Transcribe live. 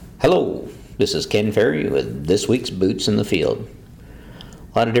Hello, this is Ken Ferry with this week's Boots in the Field.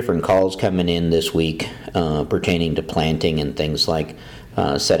 A lot of different calls coming in this week pertaining to planting and things like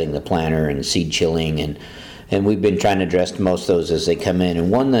setting the planter and seed chilling, and we've been trying to address most of those as they come in. And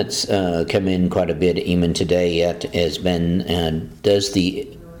one that's come in quite a bit even today yet has been, does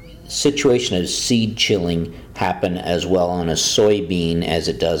the situation of seed chilling happen as well on a soybean as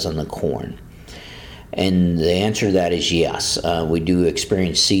it does on the corn? And the answer to that is yes. We do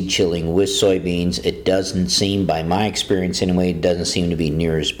experience seed chilling with soybeans. It doesn't seem, by my experience anyway, it doesn't seem to be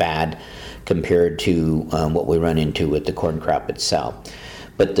near as bad compared to what we run into with the corn crop itself.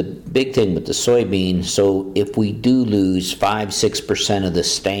 But the big thing with the soybean, so if we do lose 5-6% of the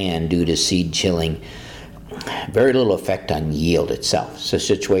stand due to seed chilling, very little effect on yield itself. So a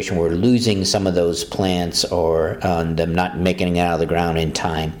situation where we're losing some of those plants or them not making it out of the ground in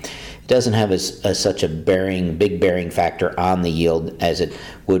time, doesn't have such a big bearing factor on the yield as it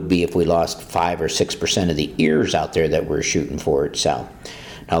would be if we lost 5 or 6% of the ears out there that we're shooting for itself.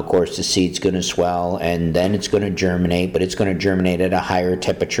 Now, of course, the seed's going to swell and then it's going to germinate, but it's going to germinate at a higher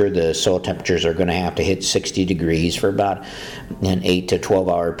temperature. The soil temperatures are going to have to hit 60 degrees for about an 8 to 12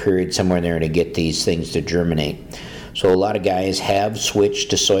 hour period, somewhere there, to get these things to germinate. So a lot of guys have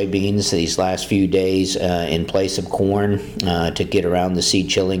switched to soybeans these last few days in place of corn to get around the seed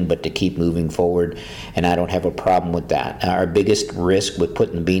chilling, but to keep moving forward, and I don't have a problem with that. Our biggest risk with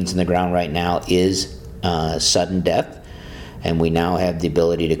putting the beans in the ground right now is sudden death, and we now have the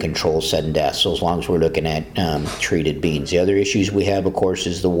ability to control sudden death, so as long as we're looking at treated beans. The other issues we have, of course,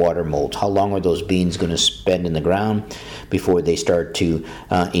 is the water mold. How long are those beans going to spend in the ground before they start to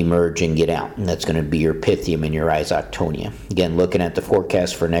emerge and get out? And that's going to be your Pythium and your Rhizoctonia. Again, looking at the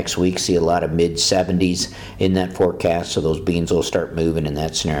forecast for next week, see a lot of mid-70s in that forecast, so those beans will start moving in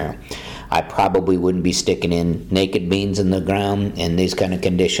that scenario. I probably wouldn't be sticking in naked beans in the ground in these kind of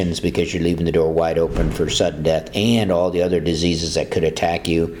conditions, because you're leaving the door wide open for sudden death and all the other diseases that could attack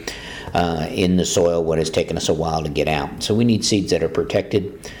you in the soil when it's taken us a while to get out. So we need seeds that are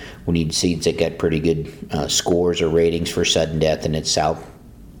protected. We need seeds that get pretty good scores or ratings for sudden death in itself.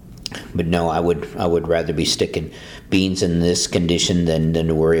 But no, I would rather be sticking beans in this condition than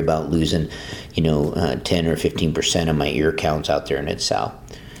to worry about losing 10 or 15% of my ear counts out there in itself.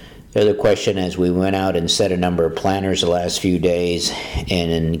 The other question, as we went out and set a number of planters the last few days,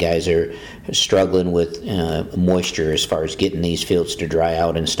 and guys are struggling with moisture as far as getting these fields to dry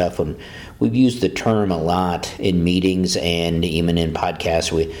out and stuff. And we've used the term a lot in meetings and even in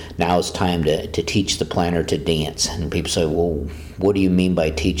podcasts. Now it's time to teach the planter to dance. And people say, well, what do you mean by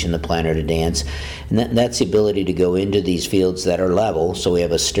teaching the planter to dance? And that's the ability to go into these fields that are level. So we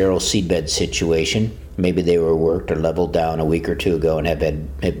have a sterile seedbed situation. Maybe they were worked or leveled down a week or two ago and have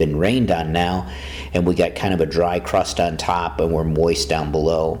been rained on now, and we got kind of a dry crust on top and we're moist down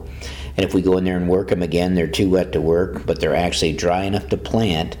below. And if we go in there and work them again, they're too wet to work, but they're actually dry enough to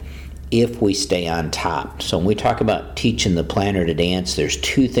plant if we stay on top. So when we talk about teaching the planter to dance, there's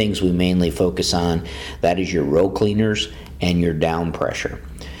two things we mainly focus on. That is your row cleaners and your down pressure.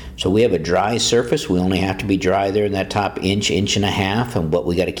 So we have a dry surface. We only have to be dry there in that top inch and a half, but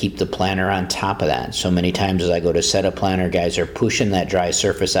we got to keep the planter on top of that. So many times as I go to set a planter, guys are pushing that dry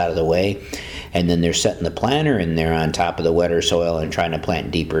surface out of the way, and then they're setting the planter in there on top of the wetter soil and trying to plant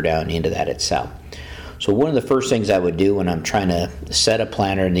deeper down into that itself. So one of the first things I would do when I'm trying to set a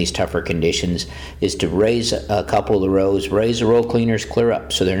planter in these tougher conditions is to raise a couple of the rows, raise the row cleaners clear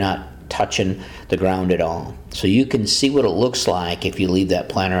up so they're not touching the ground at all. So you can see what it looks like if you leave that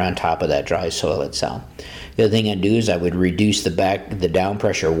planter on top of that dry soil itself. The other thing I'd do is I would reduce the down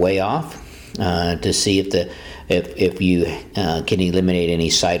pressure way off to see if you can eliminate any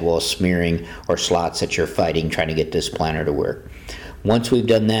sidewall smearing or slots that you're fighting trying to get this planter to work. Once we've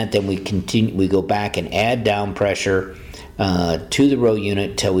done that, then we go back and add down pressure to the row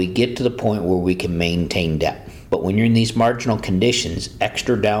unit till we get to the point where we can maintain depth. But when you're in these marginal conditions,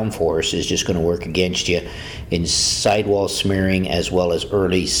 extra downforce is just going to work against you in sidewall smearing as well as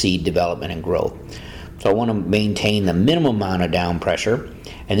early seed development and growth. So I want to maintain the minimum amount of down pressure,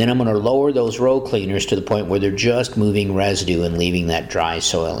 and then I'm going to lower those row cleaners to the point where they're just moving residue and leaving that dry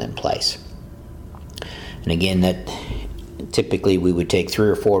soil in place. And again, that typically we would take 3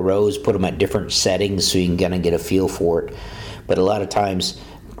 or 4 rows, put them at different settings so you can kind of get a feel for it. But a lot of times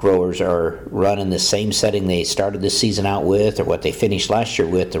growers are running the same setting they started the season out with or what they finished last year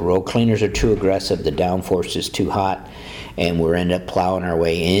with. The row cleaners are too aggressive, the downforce is too hot, and we're end up plowing our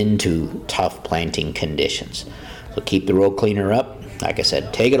way into tough planting conditions. So keep the row cleaner up. Like I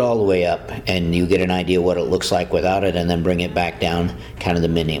said, take it all the way up and you get an idea what it looks like without it, and then bring it back down kind of the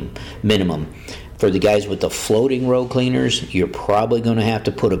minimum. For the guys with the floating row cleaners, you're probably going to have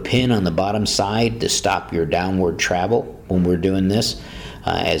to put a pin on the bottom side to stop your downward travel when we're doing this.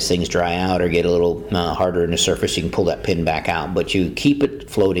 As things dry out or get a little harder in the surface, you can pull that pin back out. But you keep it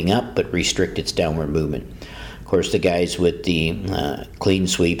floating up, but restrict its downward movement. Of course, the guys with the clean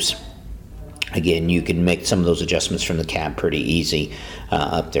sweeps, again, you can make some of those adjustments from the cab pretty easy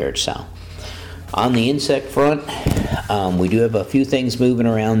up there at South. On the insect front, we do have a few things moving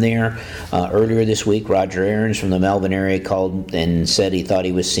around there. Earlier this week, Roger Aarons from the Melbourne area called and said he thought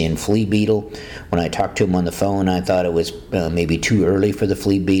he was seeing flea beetle. When I talked to him on the phone, I thought it was maybe too early for the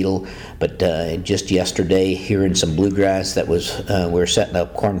flea beetle. But just yesterday, hearing some bluegrass that was we were setting a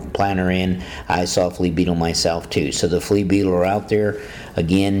corn planter in, I saw flea beetle myself too. So the flea beetle are out there.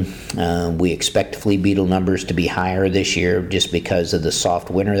 Again, we expect flea beetle numbers to be higher this year just because of the soft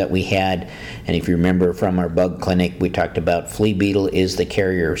winter that we had. And if you remember from our bug clinic, we talked about flea beetle is the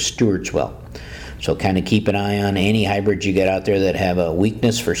carrier of Stewart's wilt. So kind of keep an eye on any hybrids you get out there that have a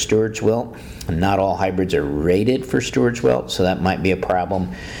weakness for Stewart's wilt. Not all hybrids are rated for Stewart's wilt, so that might be a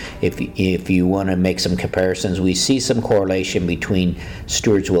problem. If you want to make some comparisons, we see some correlation between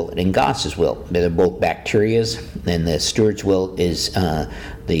Stewart's wilt and Goss's wilt. They're both bacterias, and the Stewart's wilt is in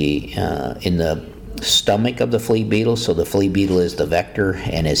the stomach of the flea beetle, so the flea beetle is the vector,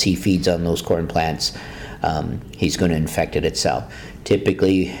 and as he feeds on those corn plants, he's going to infect it itself.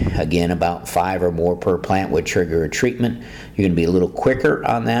 Typically, again, about 5 or more per plant would trigger a treatment. You're going to be a little quicker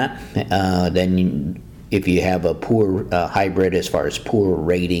on that than if you have a poor hybrid as far as poor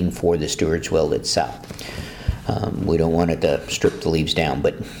rating for the Stewart's wilt itself. We don't want it to strip the leaves down,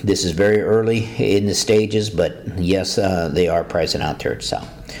 but this is very early in the stages, but yes, they are present out there itself.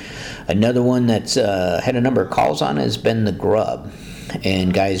 Another one that's had a number of calls on has been the grub.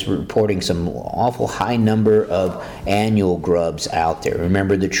 And guys reporting some awful high number of annual grubs out there.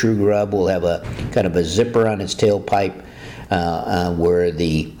 Remember, the true grub will have a kind of a zipper on its tailpipe where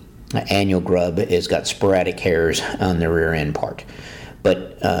the annual grub has got sporadic hairs on the rear end part.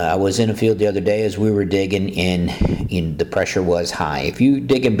 But I was in a field the other day as we were digging, and the pressure was high. If you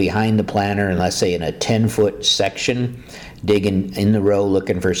digging behind the planter, and let's say in a 10-foot section, digging in the row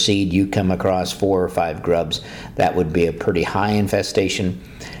looking for seed, you come across 4 or 5 grubs. That would be a pretty high infestation.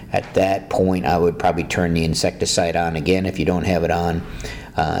 At that point, I would probably turn the insecticide on again if you don't have it on.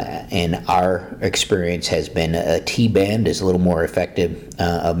 And our experience has been a T-band is a little more effective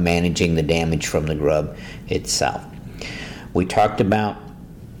of managing the damage from the grub itself. We talked about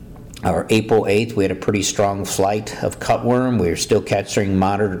our April 8th, we had a pretty strong flight of cutworm. We're still catching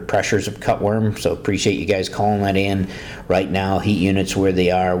moderate pressures of cutworm, so appreciate you guys calling that in. Right now, heat units where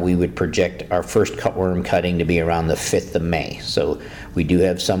they are, we would project our first cutworm cutting to be around the 5th of May. So we do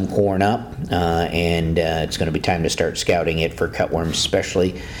have some corn up, and it's going to be time to start scouting it for cutworms,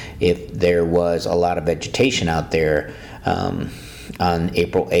 especially if there was a lot of vegetation out there on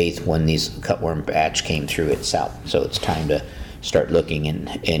April 8th when these cutworm batch came through itself. So it's time to start looking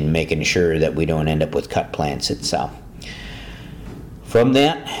and making sure that we don't end up with cut plants itself. From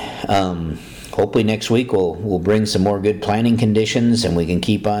that, hopefully next week we'll bring some more good planting conditions and we can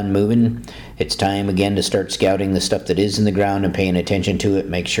keep on moving. It's time again to start scouting the stuff that is in the ground and paying attention to it,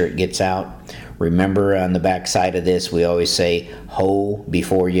 make sure it gets out. Remember, on the back side of this, we always say, hoe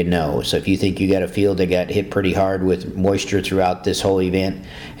before you know. So if you think you got a field that got hit pretty hard with moisture throughout this whole event,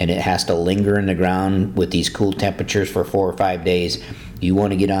 and it has to linger in the ground with these cool temperatures for 4 or 5 days, you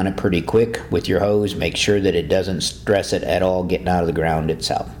want to get on it pretty quick with your hose. Make sure that it doesn't stress it at all getting out of the ground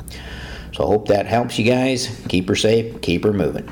itself. So I hope that helps you guys. Keep her safe, keep her moving.